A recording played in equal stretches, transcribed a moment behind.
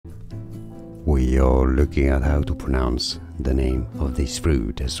we are looking at how to pronounce the name of this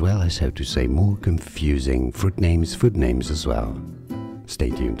fruit, as well as how to say more confusing fruit names, food names as well.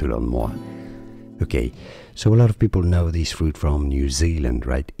 Stay tuned to learn more. Okay, so a lot of people know this fruit from New Zealand,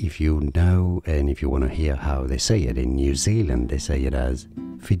 right? If you know and if you want to hear how they say it in New Zealand, they say it as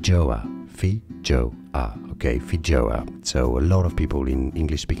Feijoa. Feijoa, okay, Feijoa. So a lot of people in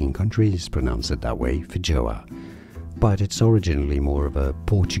English-speaking countries pronounce it that way, Feijoa. But it's originally more of a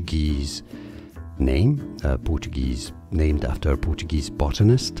Portuguese name, Portuguese named after a Portuguese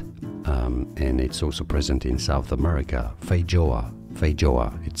botanist, and it's also present in South America. Feijoa,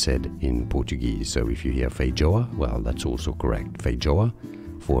 Feijoa, it's said in Portuguese. So if you hear Feijoa, well, that's also correct. Feijoa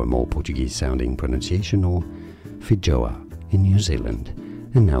for a more Portuguese-sounding pronunciation, or Feijoa in New Zealand.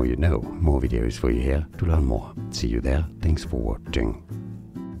 And now you know, more videos for you here to learn more. See you there. Thanks for watching.